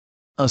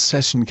A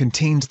session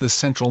contains the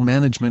central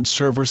management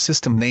server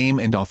system name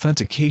and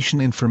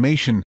authentication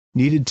information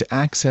needed to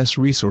access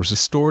resources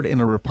stored in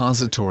a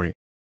repository.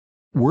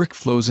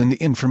 Workflows and the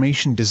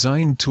information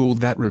design tool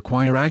that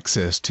require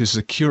access to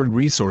secured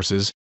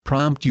resources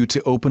prompt you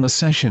to open a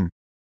session.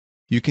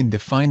 You can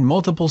define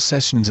multiple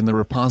sessions in the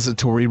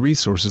repository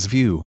resources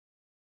view.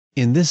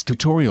 In this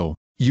tutorial,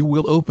 you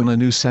will open a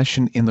new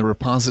session in the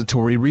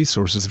repository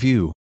resources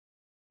view.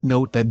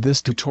 Note that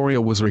this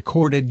tutorial was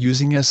recorded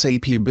using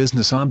SAP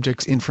Business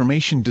Objects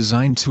Information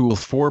Design Tool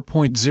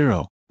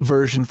 4.0,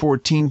 version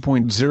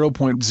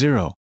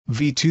 14.0.0,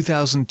 v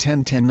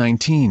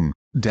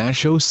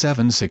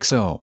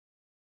 2010-1019-0760.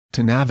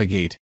 To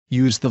navigate,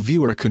 use the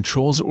viewer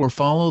controls or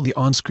follow the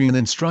on-screen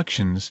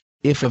instructions,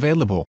 if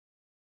available.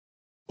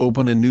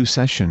 Open a new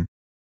session.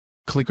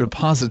 Click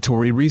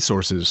Repository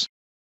Resources.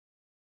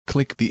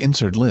 Click the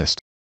Insert list.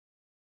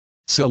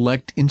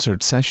 Select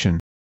Insert Session.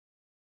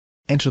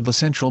 Enter the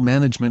central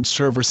management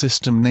server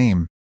system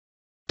name.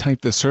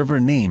 Type the server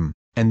name,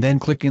 and then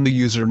click in the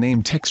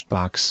username text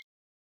box.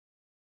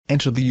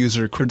 Enter the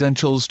user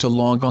credentials to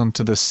log on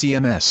to the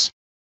CMS.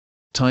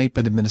 Type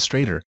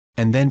administrator,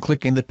 and then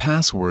click in the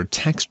password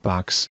text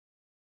box.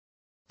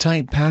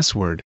 Type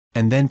password,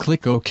 and then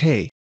click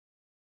OK.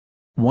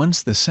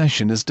 Once the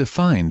session is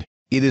defined,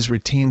 it is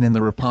retained in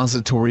the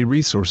repository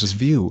resources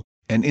view,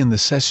 and in the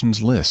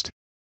sessions list.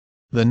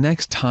 The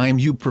next time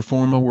you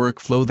perform a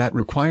workflow that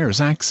requires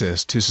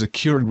access to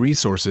secured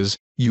resources,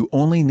 you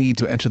only need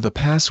to enter the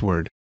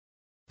password.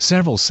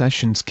 Several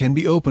sessions can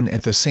be open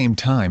at the same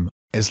time,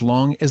 as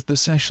long as the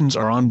sessions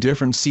are on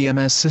different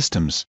CMS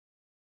systems.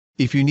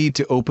 If you need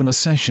to open a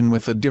session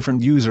with a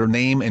different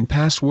username and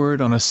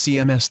password on a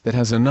CMS that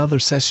has another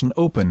session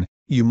open,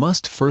 you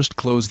must first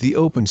close the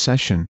open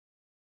session.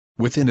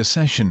 Within a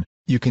session,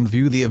 you can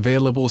view the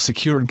available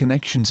secured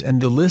connections and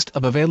the list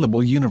of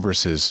available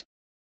universes.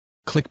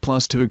 Click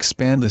plus to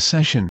expand the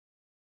session.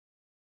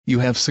 You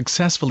have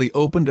successfully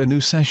opened a new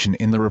session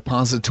in the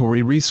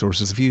repository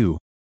resources view.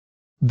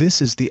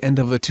 This is the end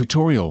of the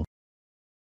tutorial.